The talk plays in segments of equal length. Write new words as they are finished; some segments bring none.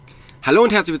Hallo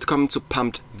und herzlich willkommen zu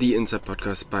Pumped, the Inside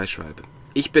Podcast bei Schwalbe.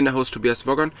 Ich bin der Host Tobias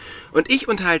Woggon und ich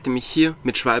unterhalte mich hier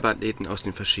mit Schwalbe-Athleten aus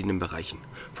den verschiedenen Bereichen.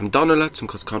 Vom Downhiller zum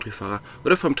Cross-Country-Fahrer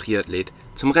oder vom Triathlet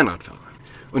zum Rennradfahrer.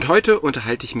 Und heute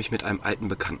unterhalte ich mich mit einem alten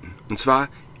Bekannten, und zwar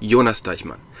Jonas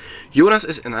Deichmann. Jonas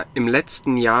ist im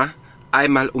letzten Jahr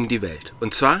einmal um die Welt,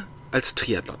 und zwar als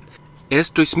Triathlon. Er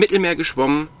ist durchs Mittelmeer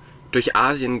geschwommen, durch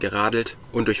Asien geradelt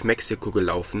und durch Mexiko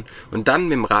gelaufen und dann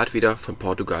mit dem Rad wieder von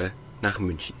Portugal nach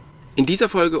München. In dieser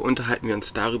Folge unterhalten wir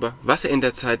uns darüber, was er in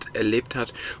der Zeit erlebt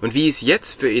hat und wie es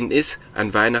jetzt für ihn ist,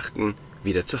 an Weihnachten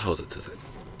wieder zu Hause zu sein.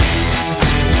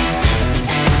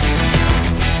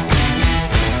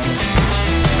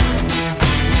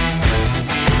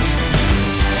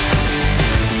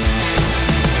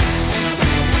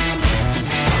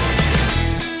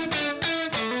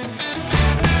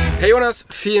 Hey Jonas,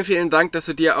 vielen Dank, dass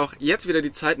du dir auch jetzt wieder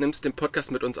die Zeit nimmst, den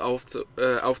Podcast mit uns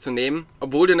aufzunehmen.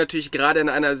 Obwohl du natürlich gerade in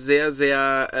einer sehr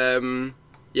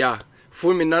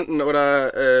fulminanten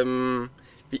oder,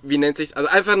 wie nennt sich's? Also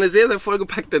einfach eine sehr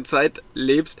vollgepackte Zeit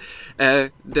lebst.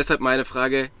 Deshalb meine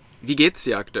Frage, wie geht's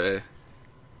dir aktuell?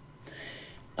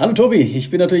 Hallo Tobi, ich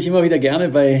bin natürlich immer wieder gerne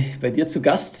bei dir zu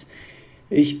Gast.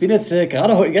 Ich bin jetzt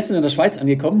gestern in der Schweiz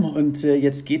angekommen und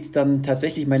jetzt geht es dann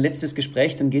tatsächlich mein letztes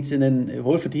Gespräch, dann geht es in den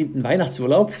wohlverdienten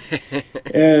Weihnachtsurlaub.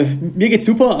 Mir geht's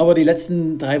super, aber die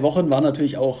letzten 3 Wochen waren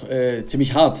natürlich auch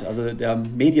ziemlich hart. Also der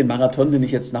Medienmarathon, den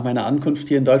ich jetzt nach meiner Ankunft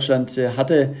hier in Deutschland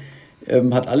hatte,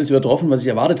 hat alles übertroffen, was ich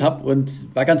erwartet habe und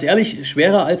war ganz ehrlich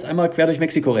schwerer als einmal quer durch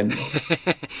Mexiko rennen.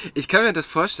 Ich kann mir das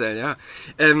vorstellen, ja.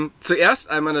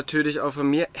 Zuerst einmal natürlich auch von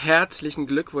mir herzlichen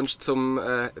Glückwunsch zum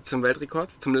Weltrekord,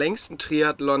 zum längsten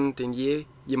Triathlon, den je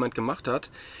jemand gemacht hat.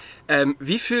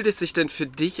 Wie fühlt es sich denn für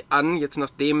dich an, jetzt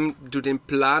nachdem du den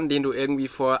Plan, den du irgendwie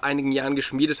vor einigen Jahren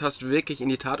geschmiedet hast, wirklich in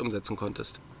die Tat umsetzen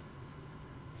konntest?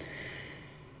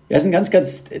 Ja, es ist ein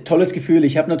ganz tolles Gefühl.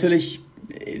 Ich habe natürlich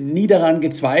nie daran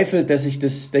gezweifelt, dass ich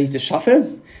das schaffe.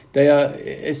 Daher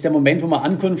ist der Moment, wo man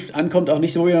ankommt, auch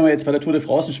nicht so, wie wenn man jetzt bei der Tour de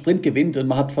France einen Sprint gewinnt und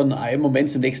man hat von einem Moment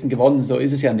zum nächsten gewonnen. So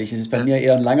ist es ja nicht. Es ist bei mir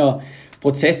eher ein langer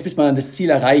Prozess, bis man das Ziel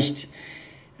erreicht.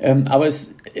 Aber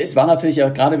es war natürlich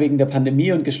auch gerade wegen der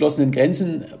Pandemie und geschlossenen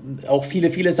Grenzen auch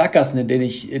viele Sackgassen, in denen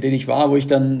ich war, wo ich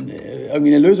dann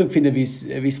irgendwie eine Lösung finde, wie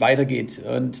es weitergeht.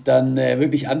 Und dann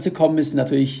wirklich anzukommen, ist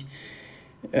natürlich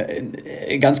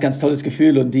ein ganz tolles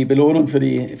Gefühl und die Belohnung für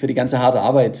die ganze harte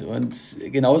Arbeit. Und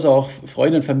genauso auch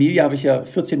Freunde und Familie habe ich ja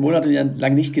 14 Monate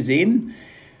lang nicht gesehen.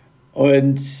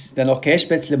 Und dann auch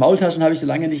Cashspätzle, Maultaschen habe ich so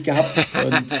lange nicht gehabt.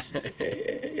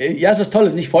 Und ja, ist was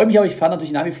Tolles. Und ich freue mich auch, ich fahre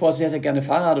natürlich nach wie vor sehr sehr gerne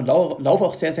Fahrrad und laufe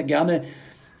auch sehr sehr gerne.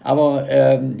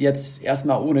 Aber jetzt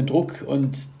erstmal ohne Druck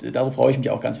und darauf freue ich mich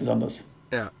auch ganz besonders.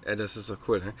 Ja, das ist so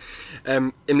cool.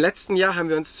 Ne? Im letzten Jahr haben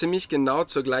wir uns ziemlich genau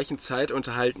zur gleichen Zeit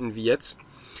unterhalten wie jetzt.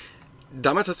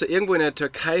 Damals hast du irgendwo in der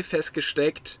Türkei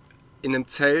festgesteckt, in einem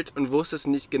Zelt und wusstest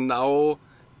nicht genau,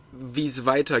 wie es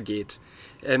weitergeht.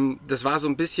 Das war so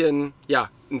ein bisschen, ja,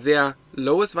 ein sehr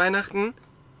lowes Weihnachten.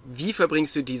 Wie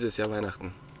verbringst du dieses Jahr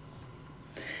Weihnachten?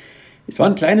 Es war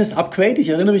ein kleines Upgrade. Ich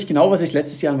erinnere mich genau, was ich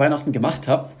letztes Jahr an Weihnachten gemacht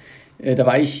habe. Da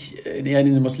war ich eher in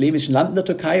einem muslimischen Land in der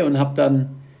Türkei und habe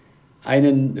dann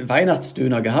einen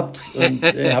Weihnachtsdöner gehabt und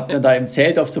habe dann da im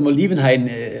Zelt auf so einem Olivenhain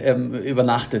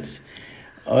übernachtet.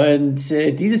 Und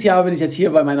dieses Jahr bin ich jetzt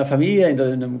hier bei meiner Familie in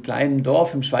einem kleinen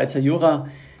Dorf im Schweizer Jura.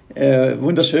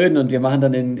 Wunderschön, und wir machen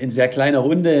dann in sehr kleiner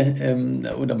Runde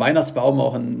unter dem Weihnachtsbaum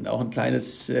auch ein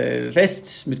kleines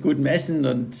Fest mit gutem Essen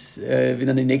und bin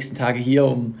dann die nächsten Tage hier,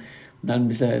 um dann ein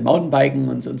bisschen Mountainbiken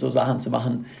und so Sachen zu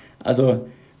machen. Also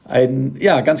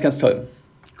ganz toll.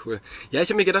 Cool. Ja, ich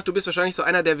habe mir gedacht, du bist wahrscheinlich so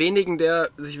einer der wenigen, der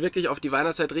sich wirklich auf die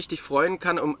Weihnachtszeit richtig freuen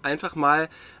kann, um einfach mal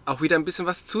auch wieder ein bisschen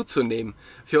was zuzunehmen.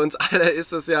 Für uns alle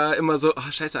ist das ja immer so,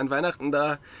 oh scheiße, an Weihnachten,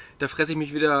 da fresse ich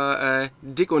mich wieder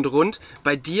dick und rund.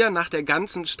 Bei dir nach der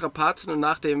ganzen Strapazen und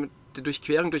nach der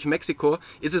Durchquerung durch Mexiko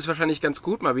ist es wahrscheinlich ganz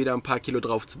gut, mal wieder ein paar Kilo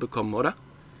drauf zu bekommen, oder?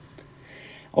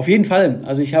 Auf jeden Fall.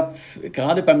 Also ich habe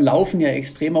gerade beim Laufen ja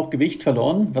extrem auch Gewicht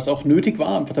verloren, was auch nötig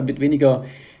war, einfach damit weniger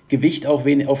Gewicht auch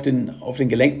auf den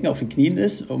Gelenken, auf den Knien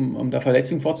ist, um da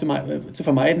Verletzungen zu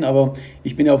vermeiden. Aber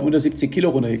ich bin ja auf unter 70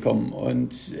 Kilo runtergekommen.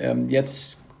 Und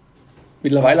jetzt,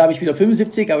 mittlerweile habe ich wieder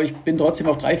 75, aber ich bin trotzdem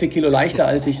auch 3-4 Kilo leichter,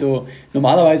 als ich so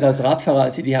normalerweise als Radfahrer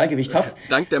als Idealgewicht habe.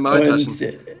 Dank der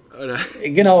Maultaschen. Oder?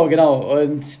 Genau.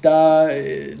 Und da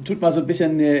tut man so ein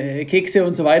bisschen Kekse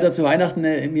und so weiter zu Weihnachten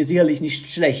mir sicherlich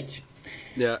nicht schlecht.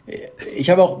 Ja. Ich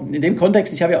habe auch in dem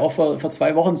Kontext, ich habe ja auch vor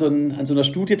 2 Wochen an so einer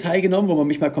Studie teilgenommen, wo man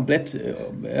mich mal komplett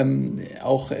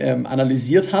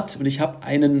analysiert hat, und ich habe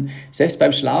selbst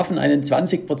beim Schlafen einen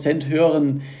 20%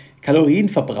 höheren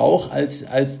Kalorienverbrauch als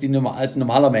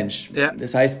normaler Mensch. Ja.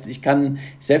 Das heißt,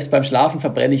 selbst beim Schlafen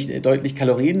verbrenne ich deutlich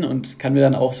Kalorien und kann mir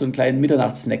dann auch so einen kleinen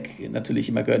Mitternachtssnack natürlich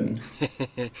immer gönnen.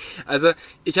 Also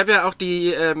ich habe ja auch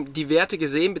die Werte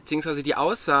gesehen, beziehungsweise die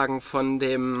Aussagen von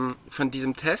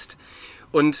diesem Test.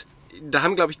 Und da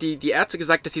haben, glaube ich, die Ärzte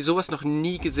gesagt, dass sie sowas noch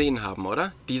nie gesehen haben,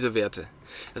 oder? Diese Werte.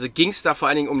 Also ging es da vor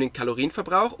allen Dingen um den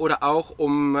Kalorienverbrauch oder auch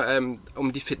um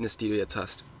die Fitness, die du jetzt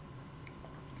hast?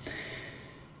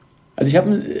 Also ich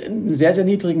habe einen sehr, sehr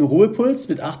niedrigen Ruhepuls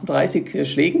mit 38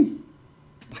 Schlägen.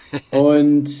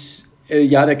 Und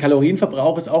der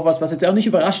Kalorienverbrauch ist auch was jetzt auch nicht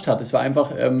überrascht hat. Es war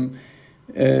einfach,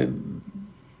 sind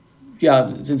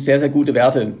sehr, sehr gute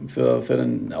Werte für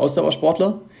einen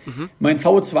Ausdauersportler. Mein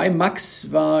VO2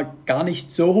 Max war gar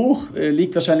nicht so hoch.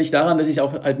 Liegt wahrscheinlich daran, dass ich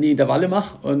auch halt nie Intervalle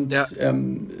mache und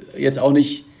jetzt auch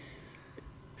nicht.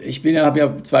 Habe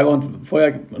ja 2 Wochen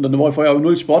vorher oder eine Woche vorher auch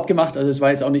 0 Sport gemacht. Also es war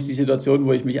jetzt auch nicht die Situation,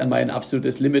 wo ich mich an mein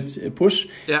absolutes Limit push.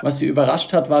 Ja. Was sie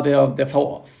überrascht hat, war der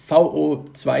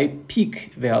VO2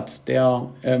 Peak-Wert, der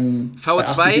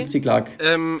VO2 bei 78 lag.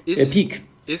 Peak.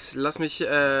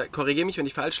 Korrigiere mich, wenn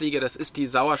ich falsch liege, das ist die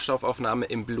Sauerstoffaufnahme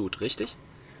im Blut, richtig?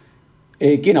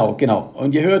 Genau.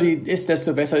 Und je höher die ist,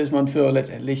 desto besser ist man für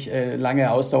letztendlich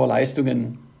lange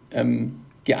Ausdauerleistungen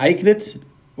geeignet.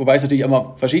 Wobei es natürlich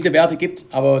immer verschiedene Werte gibt,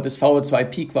 aber das VO2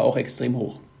 Peak war auch extrem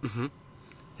hoch. Mhm.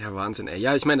 Ja, Wahnsinn, ey.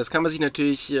 Ja, ich meine, das kann man sich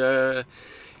natürlich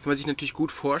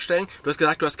gut vorstellen. Du hast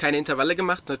gesagt, du hast keine Intervalle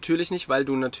gemacht. Natürlich nicht, weil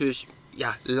du natürlich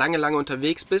lange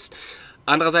unterwegs bist.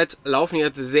 Andererseits laufen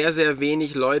jetzt sehr, sehr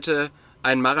wenig Leute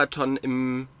einen Marathon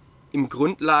im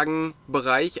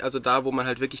Grundlagenbereich, also da, wo man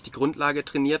halt wirklich die Grundlage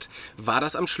trainiert. War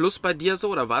das am Schluss bei dir so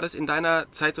oder war das in deiner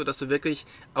Zeit so, dass du wirklich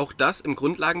auch das im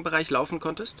Grundlagenbereich laufen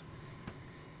konntest?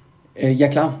 Ja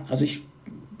klar, also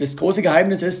das große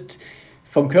Geheimnis ist,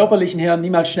 vom Körperlichen her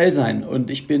niemals schnell sein und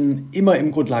ich bin immer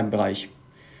im Grundlagenbereich.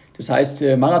 Das heißt,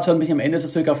 Marathon bin ich am Ende so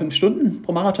circa 5 Stunden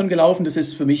pro Marathon gelaufen. Das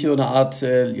ist für mich so eine Art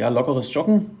lockeres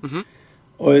Joggen. Mhm.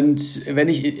 Und wenn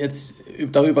ich jetzt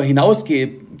darüber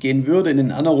hinausgehen würde in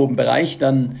den anaeroben Bereich,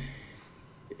 dann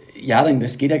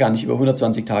das geht ja gar nicht über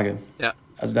 120 Tage. Ja.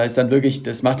 Also da ist dann wirklich,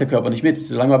 das macht der Körper nicht mit.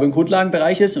 Solange man im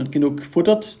Grundlagenbereich ist und genug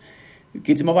futtert,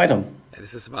 geht es immer weiter. Ja,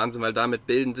 das ist Wahnsinn, weil damit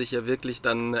bilden sich ja wirklich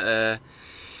dann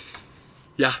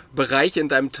Bereiche in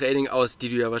deinem Training aus, die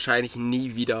du ja wahrscheinlich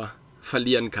nie wieder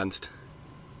verlieren kannst.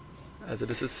 Also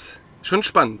das ist schon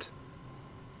spannend.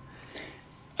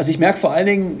 Also ich merke vor allen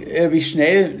Dingen, wie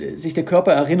schnell sich der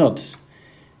Körper erinnert.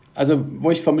 Also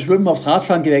wo ich vom Schwimmen aufs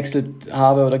Radfahren gewechselt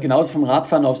habe oder genauso vom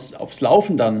Radfahren aufs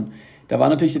Laufen dann, da waren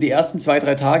natürlich so die ersten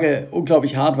 2-3 Tage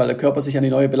unglaublich hart, weil der Körper sich an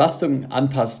die neue Belastung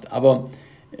anpasst. Aber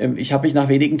ich habe mich nach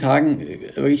wenigen Tagen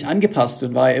wirklich angepasst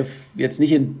und war jetzt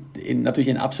nicht natürlich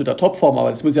in absoluter Topform,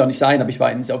 aber das muss ja auch nicht sein, aber ich war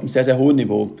auf einem sehr, sehr hohen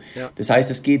Niveau. Ja. Das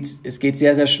heißt, es geht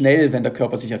sehr, sehr schnell, wenn der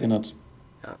Körper sich erinnert.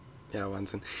 Ja,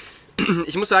 Wahnsinn.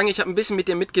 Ich muss sagen, ich habe ein bisschen mit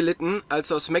dir mitgelitten, als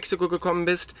du aus Mexiko gekommen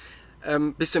bist,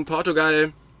 bist du in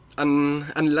Portugal an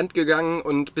Land gegangen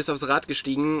und bist aufs Rad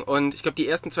gestiegen und ich glaube, die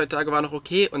ersten 2 Tage waren noch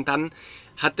okay und dann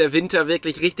hat der Winter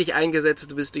wirklich richtig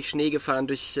eingesetzt, du bist durch Schnee gefahren,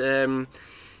 durch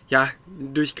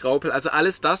Graupel, also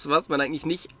alles das, was man eigentlich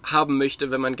nicht haben möchte,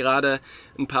 wenn man gerade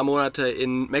ein paar Monate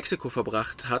in Mexiko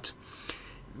verbracht hat.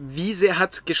 Wie sehr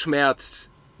hat's geschmerzt,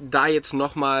 da jetzt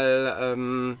nochmal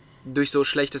durch so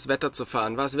schlechtes Wetter zu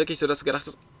fahren? War es wirklich so, dass du gedacht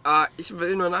hast, ich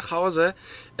will nur nach Hause,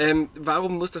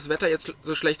 warum muss das Wetter jetzt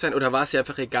so schlecht sein? Oder war es dir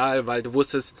einfach egal, weil du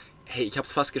wusstest, hey, ich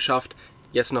hab's fast geschafft,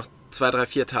 jetzt noch 2, 3,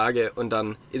 4 Tage und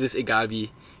dann ist es egal,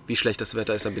 wie schlecht das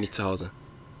Wetter ist, dann bin ich zu Hause.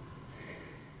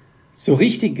 So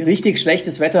richtig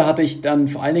schlechtes Wetter hatte ich dann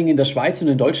vor allen Dingen in der Schweiz und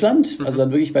in Deutschland, also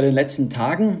dann wirklich bei den letzten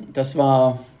Tagen. Das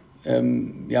war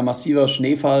massiver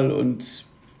Schneefall und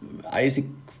eisig,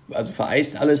 also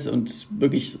vereist alles und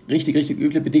wirklich richtig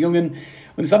üble Bedingungen.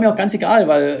 Und es war mir auch ganz egal,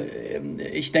 weil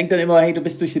ich denke dann immer, hey, du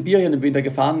bist durch Sibirien im Winter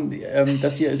gefahren,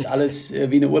 das hier ist alles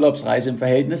wie eine Urlaubsreise im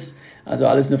Verhältnis, also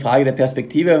alles eine Frage der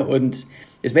Perspektive und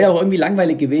es wäre auch irgendwie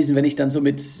langweilig gewesen, wenn ich dann so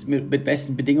mit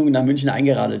besten Bedingungen nach München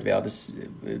eingeradelt wäre. Das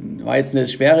war jetzt eine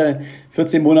schwere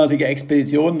 14-monatige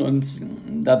Expedition und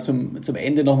da zum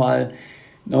Ende noch mal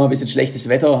ein bisschen schlechtes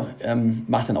Wetter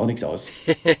macht dann auch nichts aus.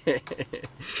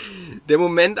 Der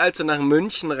Moment, als du nach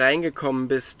München reingekommen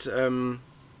bist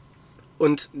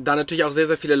und da natürlich auch sehr,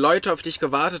 sehr viele Leute auf dich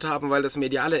gewartet haben, weil das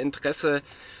mediale Interesse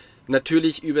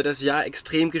natürlich über das Jahr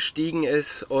extrem gestiegen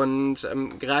ist und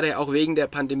gerade auch wegen der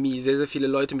Pandemie sehr, sehr viele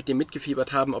Leute mit dir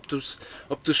mitgefiebert haben, ob du's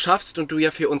schaffst und du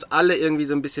ja für uns alle irgendwie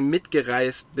so ein bisschen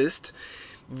mitgereist bist.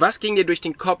 Was ging dir durch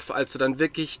den Kopf, als du dann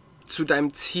wirklich zu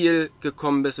deinem Ziel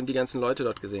gekommen bist und die ganzen Leute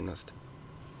dort gesehen hast?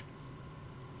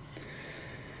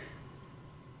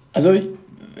 Also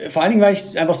vor allen Dingen war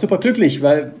ich einfach super glücklich,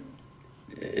 weil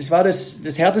es war das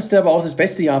härteste, aber auch das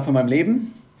beste Jahr von meinem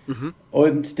Leben.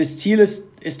 Und das Ziel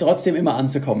ist trotzdem immer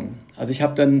anzukommen. Also ich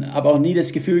habe dann aber auch nie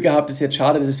das Gefühl gehabt, es ist jetzt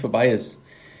schade, dass es vorbei ist.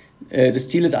 Das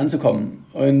Ziel ist anzukommen.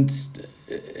 Und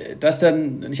ich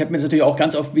habe mir das natürlich auch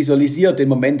ganz oft visualisiert, den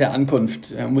Moment der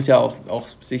Ankunft. Man muss ja auch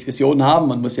sich Visionen haben,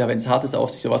 man muss ja, wenn es hart ist, auch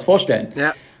sich sowas vorstellen.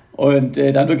 Ja. Und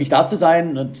dann wirklich da zu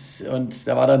sein und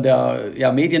da war dann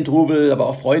der Medientrubel, aber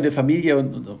auch Freunde, Familie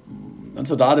und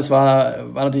so da, das war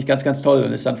natürlich ganz, ganz toll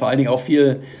und ist dann vor allen Dingen auch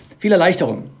viel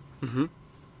Erleichterung.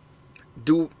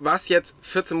 Du warst jetzt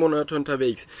 14 Monate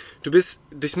unterwegs. Du bist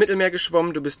durchs Mittelmeer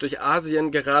geschwommen, du bist durch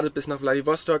Asien geradelt bis nach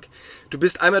Vladivostok, du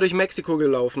bist einmal durch Mexiko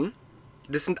gelaufen.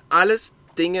 Das sind alles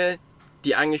Dinge,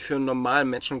 die eigentlich für einen normalen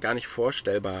Menschen gar nicht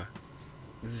vorstellbar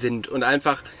sind. Und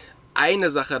einfach eine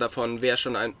Sache davon wäre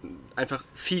schon einfach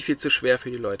viel, viel zu schwer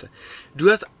für die Leute. Du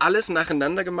hast alles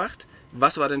nacheinander gemacht.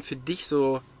 Was war denn für dich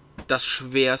so das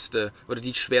Schwerste oder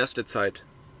die schwerste Zeit?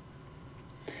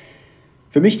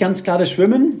 Für mich ganz klar das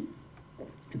Schwimmen.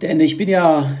 Denn ich bin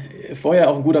ja vorher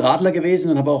auch ein guter Radler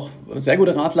gewesen und habe auch, ein sehr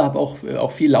guter Radler, habe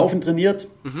auch viel Laufen trainiert.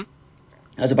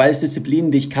 Also beides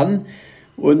Disziplinen, die ich kann.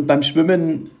 Und beim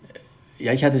Schwimmen,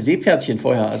 ja, ich hatte Seepferdchen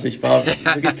vorher. Also ich war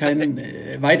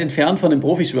wirklich weit entfernt von einem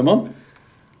Profischwimmer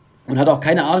und hatte auch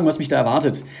keine Ahnung, was mich da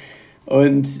erwartet.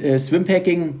 Und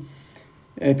Swimpacking,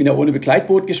 ich bin ja ohne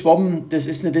Begleitboot geschwommen. Das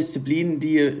ist eine Disziplin,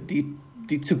 die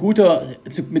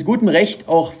mit gutem Recht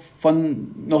auch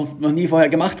noch nie vorher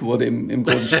gemacht wurde im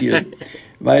großen Stil.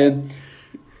 Weil,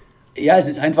 ja, es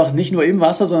ist einfach nicht nur im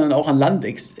Wasser, sondern auch an Land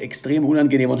extrem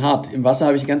unangenehm und hart. Im Wasser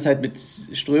habe ich die ganze Zeit mit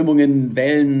Strömungen,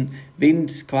 Wellen,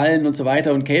 Wind, Quallen und so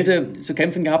weiter und Kälte zu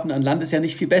kämpfen gehabt. Und an Land ist ja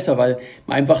nicht viel besser, weil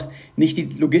man einfach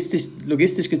nicht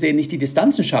logistisch gesehen nicht die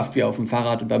Distanzen schafft wie auf dem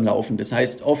Fahrrad und beim Laufen. Das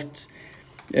heißt, oft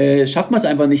schafft man es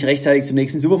einfach nicht rechtzeitig zum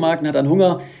nächsten Supermarkt und hat dann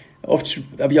Hunger. Oft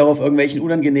habe ich auch auf irgendwelchen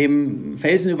unangenehmen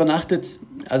Felsen übernachtet.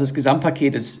 Also das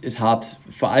Gesamtpaket ist hart.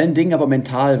 Vor allen Dingen aber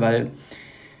mental, weil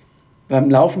beim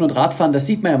Laufen und Radfahren, da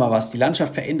sieht man ja mal was. Die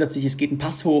Landschaft verändert sich, es geht ein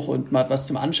Pass hoch und man hat was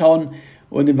zum Anschauen.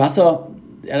 Und im Wasser,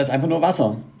 ja, das ist einfach nur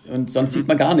Wasser. Und sonst sieht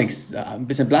man gar nichts. Ein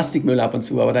bisschen Plastikmüll ab und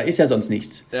zu, aber da ist ja sonst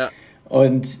nichts. Ja.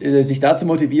 Und sich da zu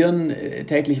motivieren,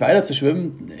 täglich weiter zu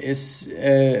schwimmen, ist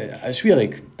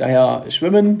schwierig. Daher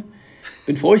Schwimmen.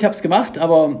 Bin froh, ich habe es gemacht,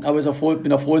 aber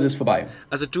bin auch froh, es ist vorbei.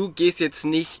 Also du gehst jetzt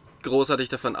nicht großartig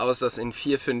davon aus, dass in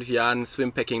 4-5 Jahren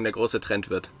Swimpacking der große Trend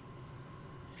wird?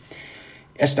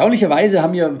 Erstaunlicherweise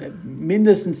haben mir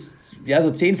mindestens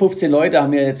so 10, 15 Leute haben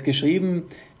mir jetzt geschrieben,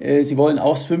 sie wollen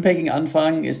auch Swimpacking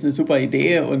anfangen, ist eine super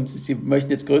Idee und sie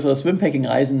möchten jetzt größere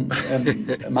Swimpacking-Reisen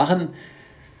machen.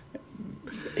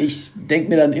 Ich denke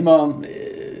mir dann immer,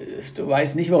 du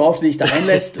weißt nicht, worauf du dich da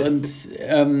einlässt und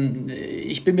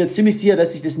ich bin mir ziemlich sicher,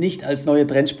 dass sich das nicht als neue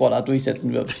Trendsportart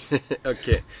durchsetzen wird.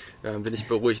 Okay, ja, dann bin ich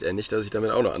beruhigt, nicht, dass ich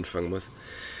damit auch noch anfangen muss.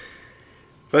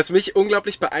 Was mich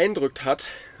unglaublich beeindruckt hat,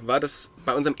 war, dass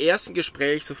bei unserem ersten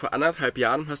Gespräch, so vor 1,5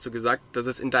 Jahren, hast du gesagt, dass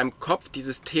es in deinem Kopf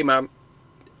dieses Thema,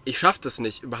 ich schaff das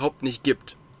nicht, überhaupt nicht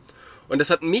gibt. Und das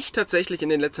hat mich tatsächlich in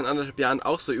den letzten 1,5 Jahren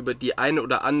auch so über die eine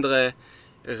oder andere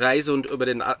Reise und über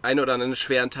den einen oder anderen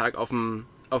schweren Tag auf dem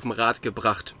Rad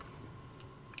gebracht.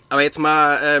 Aber jetzt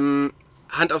mal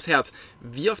Hand aufs Herz.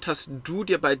 Wie oft hast du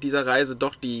dir bei dieser Reise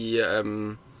doch die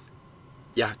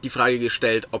Frage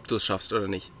gestellt, ob du es schaffst oder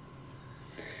nicht?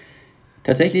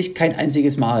 Tatsächlich kein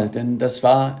einziges Mal, denn das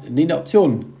war nie eine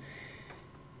Option.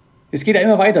 Es geht ja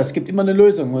immer weiter, es gibt immer eine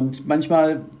Lösung und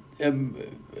manchmal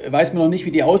weiß man noch nicht,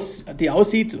 wie die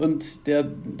aussieht und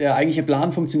der eigentliche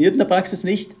Plan funktioniert in der Praxis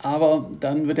nicht, aber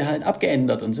dann wird er halt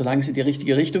abgeändert und solange es in die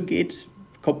richtige Richtung geht,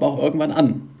 kommt man auch irgendwann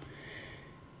an.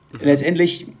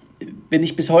 Letztendlich bin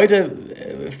ich bis heute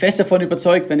fest davon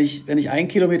überzeugt, wenn ich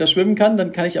 1 Kilometer schwimmen kann,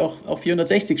 dann kann ich auch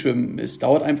 460 schwimmen. Es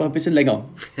dauert einfach ein bisschen länger.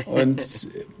 Und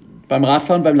beim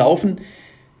Radfahren, beim Laufen,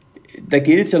 da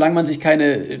gilt, solange man sich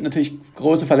keine natürlich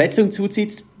große Verletzung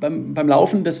zuzieht, beim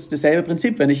Laufen dasselbe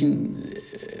Prinzip. Wenn ich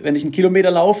einen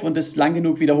Kilometer laufe und das lang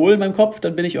genug wiederhole in meinem Kopf,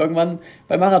 dann bin ich irgendwann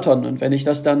beim Marathon. Und wenn ich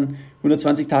das dann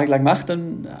 120 Tage lang mache,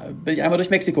 dann bin ich einmal durch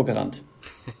Mexiko gerannt.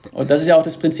 Und das ist ja auch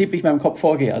das Prinzip, wie ich in meinem Kopf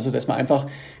vorgehe. Also, dass man einfach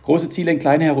große Ziele in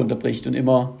kleine herunterbricht und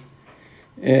immer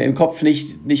im Kopf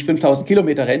nicht 5000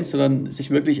 Kilometer rennt, sondern sich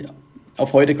wirklich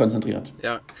auf heute konzentriert.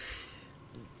 Ja.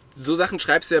 So Sachen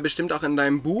schreibst du ja bestimmt auch in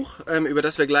deinem Buch, über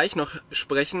das wir gleich noch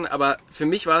sprechen. Aber für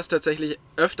mich war es tatsächlich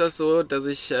öfters so, dass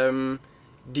ich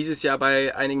dieses Jahr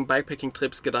bei einigen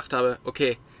Bikepacking-Trips gedacht habe,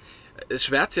 okay, es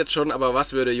schwärzt jetzt schon, aber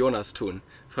was würde Jonas tun?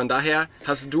 Von daher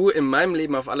hast du in meinem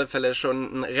Leben auf alle Fälle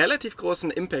schon einen relativ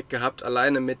großen Impact gehabt,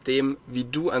 alleine mit dem, wie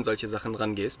du an solche Sachen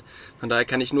rangehst. Von daher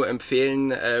kann ich nur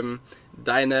empfehlen,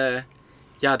 deine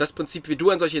ja, das Prinzip, wie du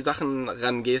an solche Sachen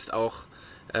rangehst, auch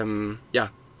ja,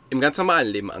 im ganz normalen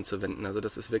Leben anzuwenden. Also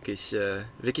das ist wirklich,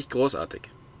 wirklich großartig.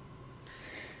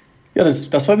 Ja,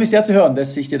 das freut mich sehr zu hören,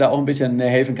 dass ich dir da auch ein bisschen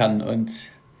helfen kann und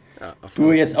Ja,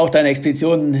 du jetzt auch deine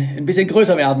Expeditionen ein bisschen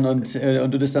größer werden und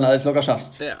du das dann alles locker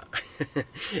schaffst. ja.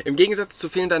 Im Gegensatz zu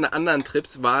vielen deiner anderen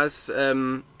Trips war es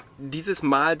dieses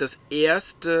Mal das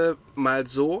erste Mal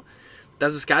so,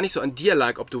 dass es gar nicht so an dir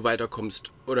lag, ob du weiterkommst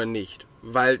oder nicht.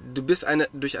 Weil du bist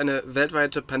durch eine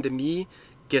weltweite Pandemie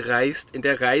gereist, in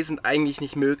der Reisen eigentlich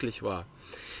nicht möglich war.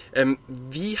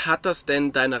 Wie hat das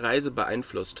denn deine Reise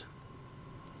beeinflusst?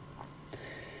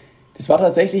 Das war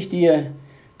tatsächlich die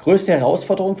größte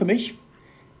Herausforderung für mich,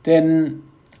 denn,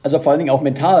 also vor allen Dingen auch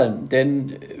mental,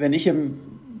 denn wenn ich im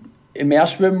Meer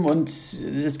schwimme und es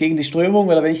ist gegen die Strömung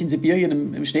oder wenn ich in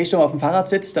Sibirien im Schneesturm auf dem Fahrrad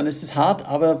sitze, dann ist es hart,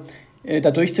 aber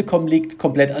da durchzukommen liegt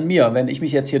komplett an mir. Wenn ich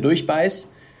mich jetzt hier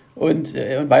durchbeiß und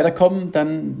weiterkomme,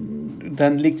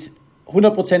 dann liegt es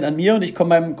 100% an mir und ich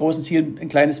komme meinem großen Ziel ein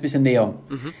kleines bisschen näher.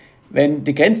 Mhm. Wenn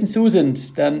die Grenzen zu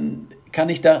sind, dann kann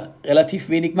ich da relativ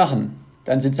wenig machen.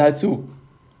 Dann sind sie halt zu.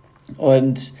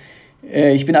 Und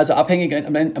ich bin also abhängig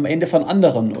am Ende von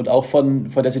anderen und auch von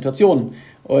der Situation.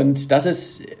 Und das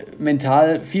ist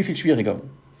mental viel, viel schwieriger.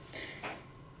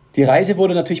 Die Reise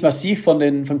wurde natürlich massiv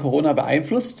von Corona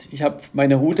beeinflusst. Ich habe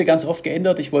meine Route ganz oft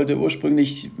geändert. Ich wollte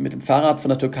ursprünglich mit dem Fahrrad von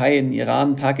der Türkei in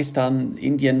Iran, Pakistan,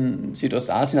 Indien,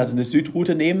 Südostasien, also eine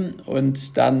Südroute nehmen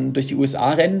und dann durch die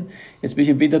USA rennen. Jetzt bin ich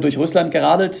im Winter durch Russland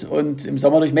geradelt und im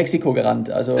Sommer durch Mexiko gerannt.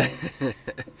 Also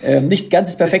nicht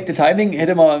ganz das perfekte Timing,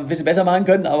 hätte man ein bisschen besser machen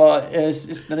können, aber es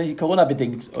ist natürlich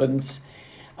Corona-bedingt. Und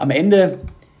am Ende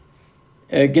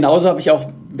genauso habe ich auch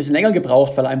ein bisschen länger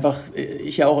gebraucht, weil einfach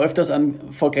ich ja auch öfters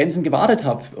vor Grenzen gewartet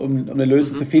habe, um eine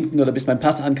Lösung zu finden oder bis mein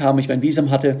Pass ankam, ich mein Visum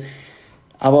hatte.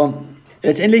 Aber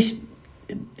letztendlich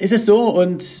ist es so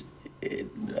und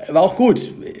war auch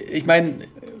gut. Ich meine,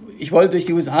 ich wollte durch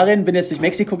die USA rennen, bin jetzt durch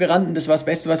Mexiko gerannt und das war das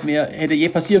Beste, was mir hätte je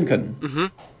passieren können. Mhm.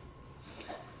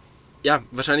 Ja,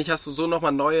 wahrscheinlich hast du so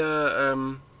nochmal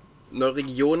neue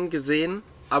Regionen gesehen,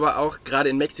 aber auch gerade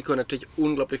in Mexiko natürlich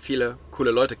unglaublich viele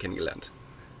coole Leute kennengelernt.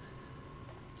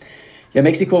 Ja,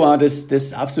 Mexiko war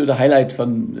das absolute Highlight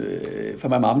von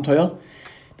meinem Abenteuer.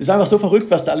 Das war einfach so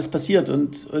verrückt, was da alles passiert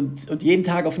und jeden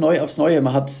Tag aufs Neue.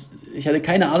 Ich hatte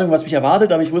keine Ahnung, was mich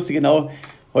erwartet, aber ich wusste genau,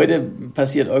 heute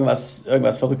passiert irgendwas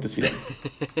Verrücktes wieder.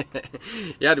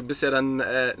 Ja, du bist ja dann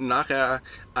nachher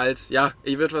als, ja,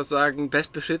 ich würde was sagen,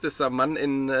 bestbeschützter Mann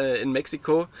in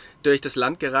Mexiko durch das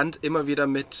Land gerannt, immer wieder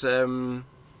mit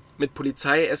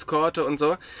Polizeieskorte und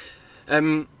so.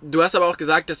 Du hast aber auch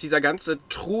gesagt, dass dieser ganze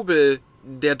Trubel,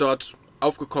 der dort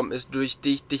aufgekommen ist, durch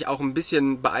dich auch ein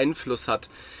bisschen beeinflusst hat.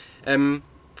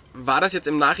 War das jetzt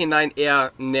im Nachhinein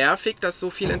eher nervig, dass so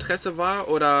viel Interesse war?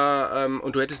 Oder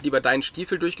und du hättest lieber deinen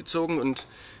Stiefel durchgezogen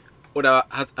oder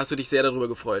hast du dich sehr darüber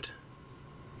gefreut?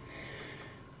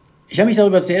 Ich habe mich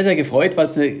darüber sehr, sehr gefreut, weil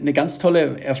es eine ganz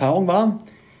tolle Erfahrung war.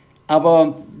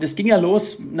 Aber das ging ja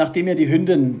los, nachdem mir die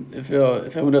Hündin für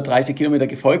 130 Kilometer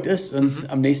gefolgt ist. Und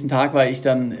am nächsten Tag war ich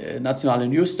dann nationale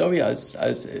News Story als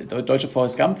deutscher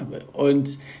Forrest Gump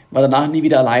und war danach nie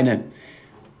wieder alleine.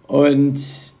 Und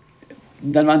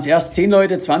dann waren es erst 10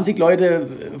 Leute, 20 Leute,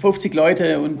 50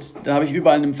 Leute und da habe ich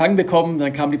überall einen Empfang bekommen.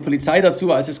 Dann kam die Polizei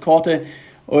dazu als Eskorte.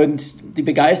 Und die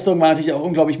Begeisterung war natürlich auch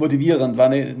unglaublich motivierend, war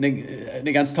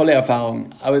eine ganz tolle Erfahrung.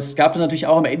 Aber es gab dann natürlich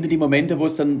auch am Ende die Momente, wo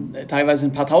es dann teilweise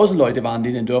ein paar tausend Leute waren, die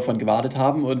in den Dörfern gewartet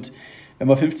haben. Und wenn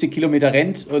man 50 Kilometer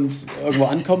rennt und irgendwo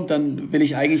ankommt, dann will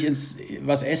ich eigentlich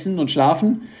was essen und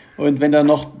schlafen. Und wenn da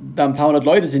noch ein paar hundert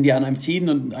Leute sind, die an einem ziehen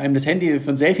und einem das Handy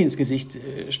für ein Selfie ins Gesicht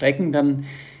strecken,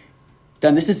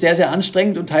 dann ist es sehr, sehr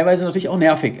anstrengend und teilweise natürlich auch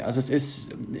nervig. Also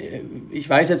ich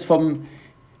weiß jetzt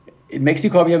in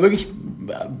Mexiko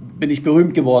bin ich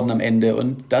berühmt geworden am Ende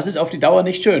und das ist auf die Dauer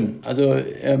nicht schön. Also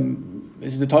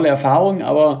es ist eine tolle Erfahrung,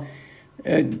 aber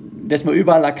dass man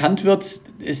überall erkannt wird,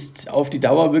 ist auf die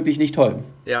Dauer wirklich nicht toll.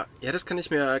 Ja, das kann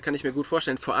ich mir gut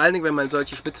vorstellen. Vor allen Dingen, wenn man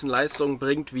solche Spitzenleistungen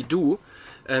bringt wie du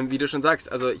schon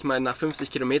sagst. Also ich meine, nach 50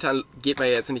 Kilometern geht man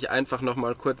ja jetzt nicht einfach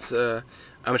nochmal kurz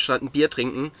am Strand ein Bier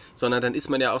trinken, sondern dann ist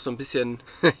man ja auch so ein bisschen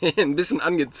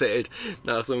angezählt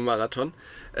nach so einem Marathon.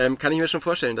 Kann ich mir schon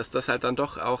vorstellen, dass das halt dann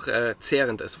doch auch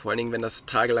zehrend ist, vor allen Dingen, wenn das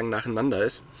tagelang nacheinander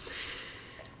ist.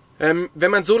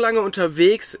 Wenn man so lange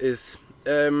unterwegs ist,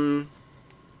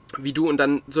 wie du und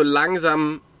dann so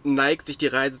langsam neigt sich die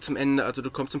Reise zum Ende, also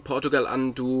du kommst in Portugal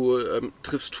an, du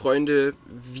triffst Freunde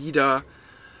wieder,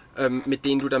 mit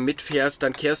denen du da mitfährst,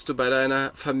 dann kehrst du bei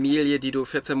deiner Familie, die du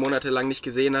 14 Monate lang nicht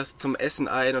gesehen hast, zum Essen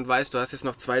ein und weißt, du hast jetzt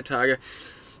noch 2 Tage.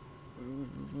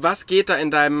 Was geht da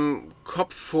in deinem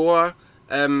Kopf vor,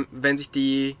 wenn sich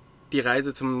die die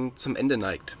Reise zum Ende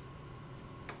neigt?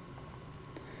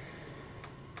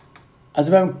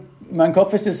 Also in meinem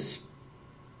Kopf ist es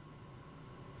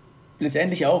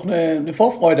letztendlich auch eine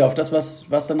Vorfreude auf das,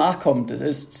 was danach kommt.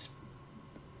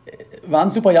 War ein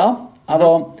super Jahr,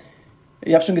 aber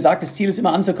ich habe schon gesagt, das Ziel ist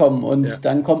immer anzukommen und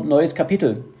dann kommt ein neues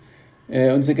Kapitel.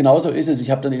 Und genauso ist es.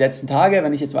 Ich habe dann die letzten Tage,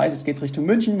 wenn ich jetzt weiß, es geht Richtung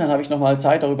München, dann habe ich nochmal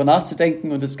Zeit, darüber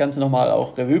nachzudenken und das Ganze nochmal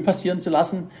auch Revue passieren zu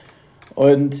lassen.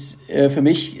 Und für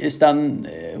mich ist dann,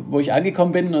 wo ich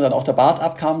angekommen bin und dann auch der Bart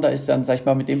abkam, da ist dann, sag ich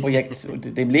mal, mit dem Projekt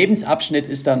und dem Lebensabschnitt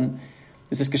ist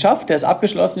es geschafft, der ist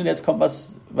abgeschlossen und jetzt kommt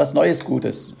was Neues,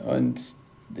 Gutes. Und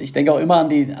ich denke auch immer an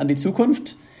die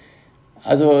Zukunft.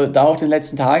 Also da auch in den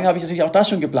letzten Tagen habe ich natürlich auch das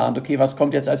schon geplant. Okay, was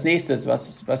kommt jetzt als nächstes?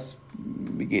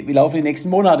 Wie laufen die nächsten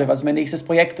Monate? Was ist mein nächstes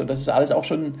Projekt? Und das ist alles auch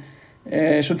schon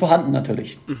vorhanden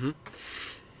natürlich. Mhm.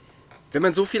 Wenn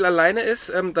man so viel alleine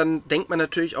ist, dann denkt man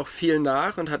natürlich auch viel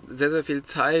nach und hat sehr, sehr viel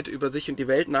Zeit, über sich und die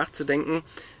Welt nachzudenken.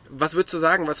 Was würdest du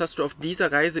sagen, was hast du auf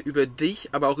dieser Reise über dich,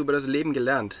 aber auch über das Leben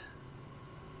gelernt?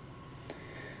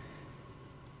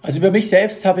 Also über mich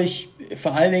selbst habe ich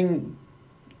vor allen Dingen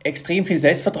extrem viel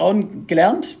Selbstvertrauen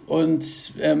gelernt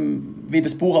und wie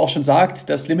das Buch auch schon sagt,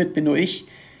 das Limit bin nur ich.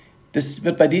 Das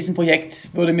wird bei diesem Projekt,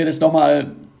 wurde mir das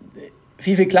nochmal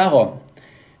viel, viel klarer.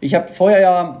 Ich habe vorher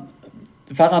ja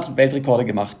Fahrrad-Weltrekorde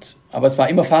gemacht, aber es war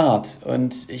immer Fahrrad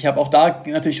und ich habe auch da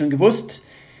natürlich schon gewusst,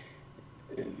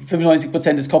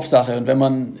 95% ist Kopfsache und wenn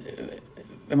man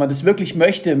das wirklich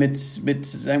möchte mit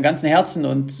seinem ganzen Herzen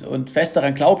und fest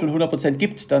daran glaubt und 100%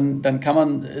 gibt, dann kann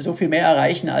man so viel mehr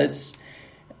erreichen, als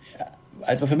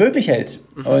man für möglich hält.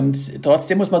 Mhm. Und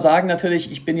trotzdem muss man sagen, natürlich,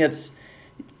 ich bin jetzt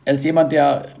als jemand,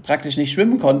 der praktisch nicht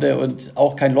schwimmen konnte und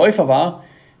auch kein Läufer war,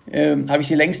 habe ich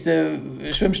die längste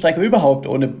Schwimmstrecke überhaupt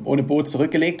ohne Boot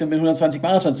zurückgelegt und bin 120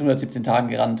 Marathons in 117 Tagen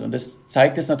gerannt. Und das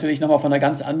zeigt es natürlich nochmal von einem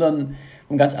ganz anderen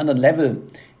Level,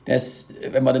 dass,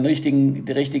 wenn man den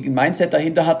richtigen Mindset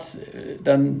dahinter hat,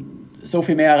 dann so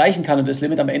viel mehr erreichen kann und das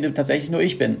Limit am Ende tatsächlich nur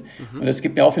ich bin. Mhm. Und es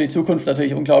gibt mir auch für die Zukunft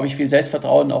natürlich unglaublich viel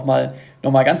Selbstvertrauen, auch mal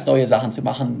nochmal ganz neue Sachen zu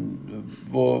machen,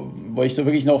 wo ich so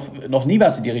wirklich noch nie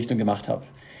was in die Richtung gemacht habe.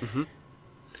 Mhm.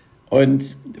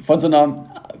 Und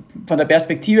von der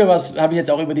Perspektive, was habe ich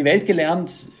jetzt auch über die Welt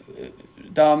gelernt,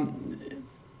 da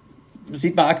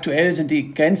sieht man aktuell, sind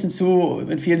die Grenzen zu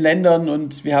in vielen Ländern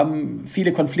und wir haben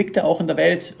viele Konflikte auch in der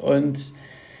Welt und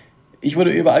ich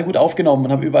wurde überall gut aufgenommen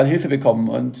und habe überall Hilfe bekommen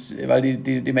und weil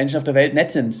die Menschen auf der Welt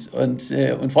nett sind und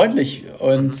freundlich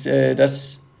und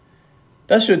das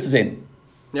ist schön zu sehen.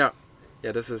 Ja,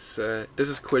 das ist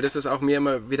cool. Das ist auch mir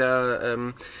immer wieder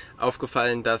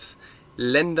aufgefallen, dass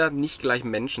Länder nicht gleich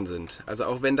Menschen sind. Also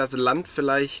auch wenn das Land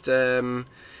vielleicht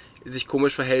sich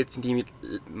komisch verhält, sind die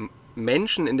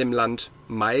Menschen in dem Land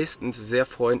meistens sehr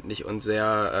freundlich und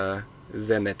sehr,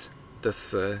 sehr nett.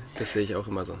 Das sehe ich auch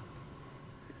immer so.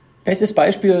 Bestes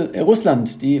Beispiel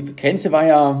Russland. Die Grenze war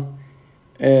ja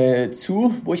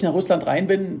wo ich nach Russland rein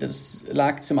bin. Das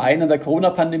lag zum einen an der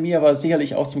Corona-Pandemie, aber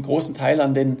sicherlich auch zum großen Teil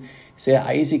an den sehr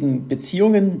eisigen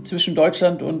Beziehungen zwischen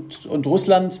Deutschland und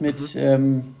Russland mit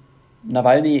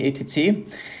Nawalny etc.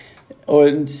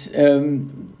 Und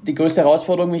die größte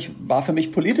Herausforderung war für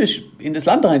mich politisch, in das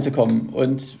Land reinzukommen.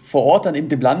 Und vor Ort dann in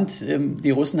dem Land, die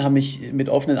Russen haben mich mit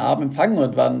offenen Armen empfangen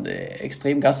und waren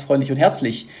extrem gastfreundlich und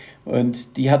herzlich.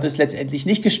 Und die hat es letztendlich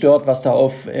nicht gestört, was da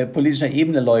auf politischer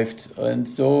Ebene läuft. Und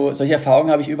solche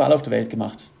Erfahrungen habe ich überall auf der Welt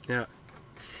gemacht. Ja.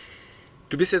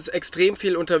 Du bist jetzt extrem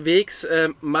viel unterwegs,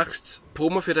 machst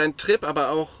Promo für deinen Trip,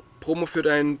 aber auch Promo für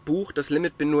dein Buch, Das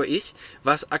Limit bin nur ich,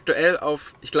 was aktuell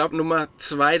auf, ich glaube, Nummer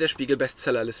 2 der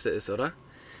Spiegel-Bestsellerliste ist, oder?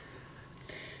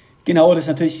 Genau, das ist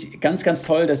natürlich ganz, ganz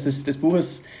toll, dass das Buch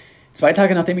ist 2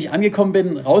 Tage, nachdem ich angekommen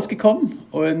bin, rausgekommen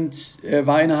und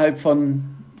war innerhalb von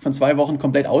 2 Wochen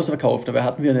komplett ausverkauft. Dabei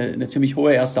hatten wir eine ziemlich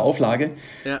hohe erste Auflage.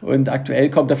 Ja. Und aktuell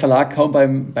kommt der Verlag kaum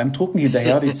beim Drucken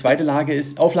hinterher. Die zweite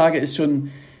Auflage ist schon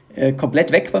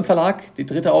komplett weg beim Verlag. Die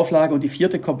 3. Auflage und die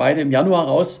 4. kommen beide im Januar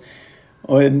raus.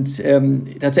 Und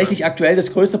tatsächlich aktuell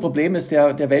das größte Problem ist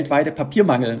der weltweite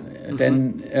Papiermangel. Mhm.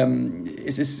 Denn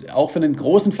es ist auch für einen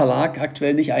großen Verlag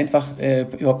aktuell nicht einfach,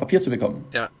 überhaupt Papier zu bekommen.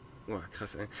 Ja,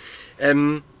 krass. Ey.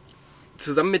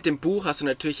 Zusammen mit dem Buch hast du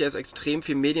natürlich jetzt extrem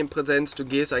viel Medienpräsenz. Du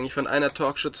gehst eigentlich von einer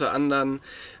Talkshow zur anderen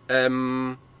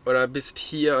oder bist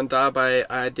hier und da bei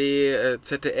ARD,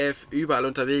 ZDF, überall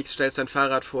unterwegs, stellst dein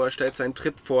Fahrrad vor, stellst deinen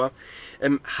Trip vor.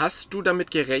 Hast du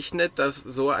damit gerechnet, dass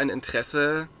so ein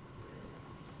Interesse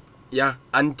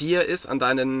an dir ist, an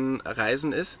deinen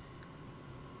Reisen ist?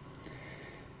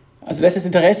 Also, dass das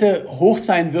Interesse hoch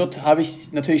sein wird, habe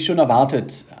ich natürlich schon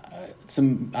erwartet.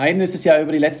 Zum einen ist es ja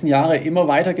über die letzten Jahre immer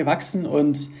weiter gewachsen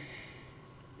und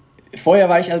Vorher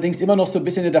war ich allerdings immer noch so ein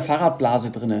bisschen in der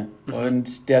Fahrradblase drin.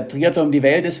 Und der Triathlon um die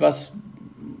Welt ist was,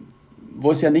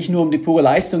 wo es ja nicht nur um die pure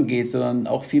Leistung geht, sondern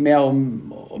auch viel mehr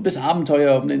um das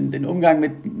Abenteuer, um den Umgang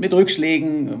mit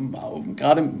Rückschlägen,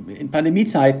 gerade in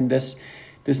Pandemiezeiten, das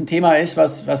ein Thema ist,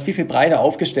 was viel, viel breiter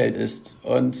aufgestellt ist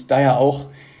und daher auch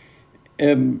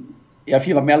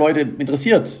viel mehr Leute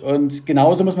interessiert. Und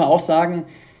genauso muss man auch sagen,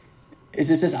 es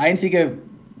ist das einzige,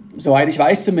 soweit ich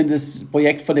weiß zumindest,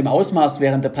 Projekt von dem Ausmaß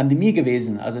während der Pandemie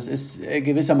gewesen. Also es ist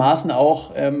gewissermaßen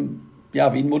auch wie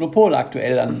ein Monopol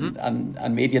aktuell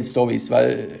an Medienstories,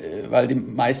 weil die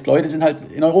meisten Leute sind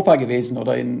halt in Europa gewesen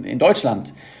oder in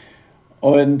Deutschland.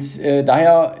 Und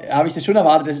daher habe ich das schon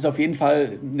erwartet, dass es auf jeden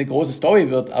Fall eine große Story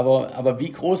wird. Aber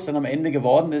wie groß dann am Ende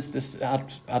geworden ist, das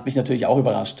hat mich natürlich auch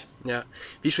überrascht. Ja.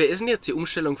 Wie schwer ist denn jetzt die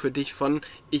Umstellung für dich von,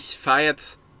 ich fahre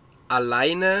jetzt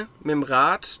alleine mit dem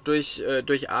Rad durch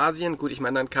Asien? Gut, ich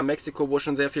meine, dann kam Mexiko, wo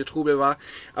schon sehr viel Trubel war.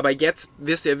 Aber jetzt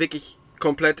wirst du ja wirklich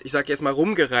komplett, ich sag jetzt mal,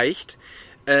 rumgereicht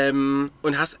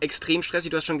und hast extrem stressig.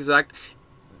 Du hast schon gesagt,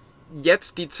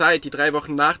 jetzt die 3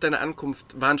 Wochen nach deiner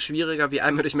Ankunft waren schwieriger, wie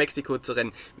einmal durch Mexiko zu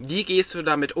rennen. Wie gehst du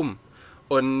damit um?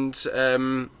 Und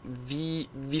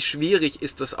wie schwierig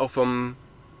ist das auch vom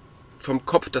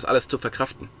Kopf, das alles zu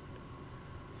verkraften?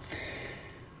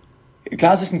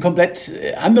 Klar, es ist ein komplett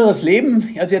anderes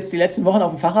Leben als jetzt die letzten Wochen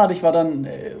auf dem Fahrrad. Ich war dann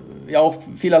auch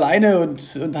viel alleine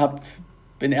und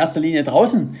bin in erster Linie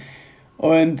draußen.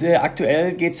 Und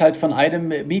aktuell geht es halt von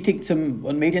einem Meeting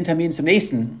und Medientermin zum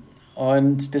nächsten.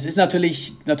 Und das ist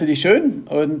natürlich schön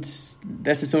und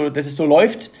dass es so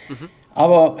läuft.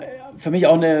 Aber für mich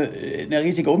auch eine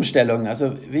riesige Umstellung.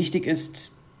 Also wichtig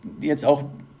ist jetzt auch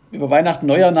über Weihnachten,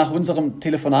 Neujahr nach unserem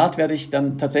Telefonat werde ich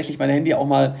dann tatsächlich mein Handy auch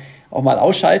mal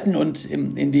ausschalten und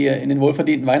in den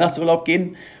wohlverdienten Weihnachtsurlaub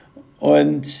gehen.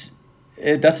 Und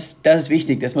das ist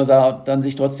wichtig, dass man da dann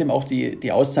sich trotzdem auch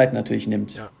die Auszeit natürlich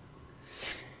nimmt. Ja.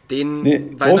 Eine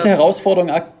große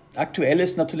Herausforderung aktuell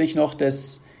ist natürlich noch,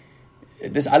 dass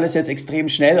das alles jetzt extrem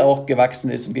schnell auch gewachsen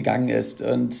ist und gegangen ist.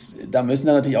 Und da müssen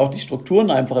dann natürlich auch die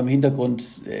Strukturen einfach im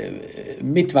Hintergrund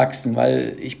mitwachsen,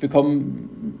 weil ich bekomme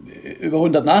über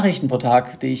 100 Nachrichten pro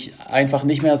Tag, die ich einfach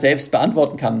nicht mehr selbst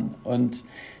beantworten kann. Und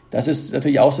das ist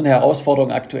natürlich auch so eine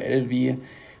Herausforderung aktuell, wie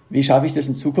schaffe ich das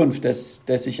in Zukunft,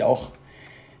 dass ich auch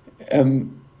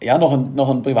noch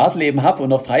ein Privatleben habe und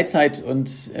noch Freizeit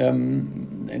und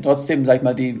trotzdem, sag ich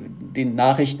mal, die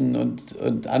Nachrichten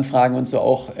und Anfragen und so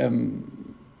auch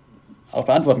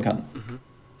beantworten kann.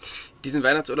 Diesen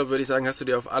Weihnachtsurlaub, würde ich sagen, hast du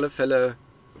dir auf alle Fälle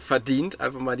verdient,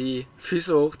 einfach mal die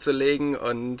Füße hochzulegen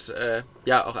und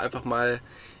auch einfach mal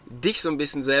dich so ein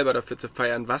bisschen selber dafür zu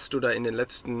feiern, was du da in den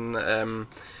letzten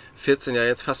 14, ja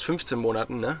jetzt fast 15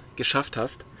 Monaten geschafft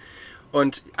hast.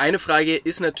 Und eine Frage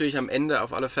ist natürlich am Ende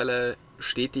auf alle Fälle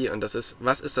steht die, und das ist,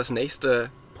 was ist das nächste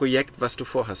Projekt, was du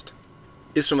vorhast?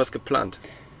 Ist schon was geplant?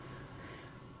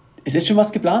 Es ist schon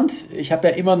was geplant. Ich habe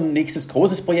ja immer ein nächstes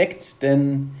großes Projekt,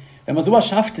 denn wenn man sowas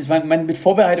schafft, mit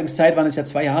Vorbereitungszeit waren es ja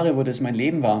 2 Jahre, wo das mein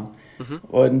Leben war.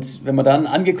 Und wenn man dann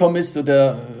angekommen ist, so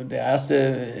der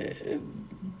erste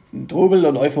Trubel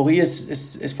und Euphorie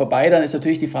ist vorbei, dann ist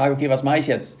natürlich die Frage, okay, was mache ich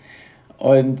jetzt?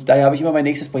 Und daher habe ich immer mein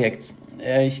nächstes Projekt.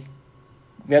 Ich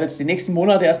werde jetzt die nächsten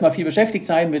Monate erstmal viel beschäftigt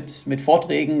sein mit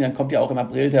Vorträgen. Dann kommt ja auch im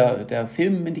April der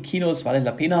Film in die Kinos, Valle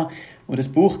la Pena, und das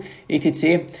Buch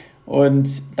etc.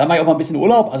 Und dann mache ich auch mal ein bisschen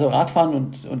Urlaub, also Radfahren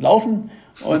und Laufen.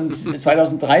 Und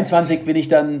 2023 bin ich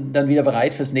dann wieder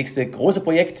bereit fürs nächste große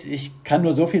Projekt. Ich kann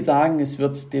nur so viel sagen, es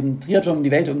wird dem Triathlon um die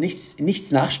Welt um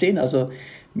nichts nachstehen, also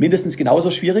mindestens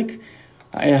genauso schwierig.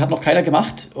 Hat noch keiner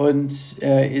gemacht und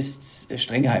ist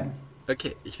streng geheim.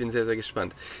 Okay, ich bin sehr, sehr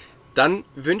gespannt. Dann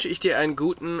wünsche ich dir einen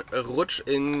guten Rutsch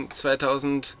in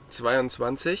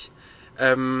 2022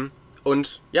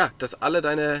 und ja, dass alle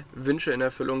deine Wünsche in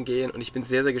Erfüllung gehen, und ich bin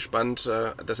sehr, sehr gespannt,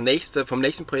 vom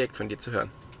nächsten Projekt von dir zu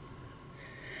hören.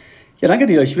 Ja, danke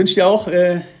dir. Ich wünsche dir auch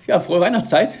frohe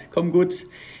Weihnachtszeit. Komm gut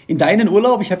in deinen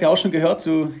Urlaub. Ich habe ja auch schon gehört,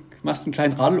 du machst einen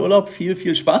kleinen Radelurlaub. Viel,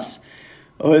 viel Spaß.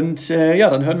 Und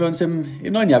dann hören wir uns im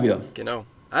neuen Jahr wieder. Genau.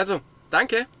 Also,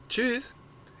 danke. Tschüss.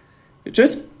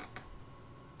 Tschüss.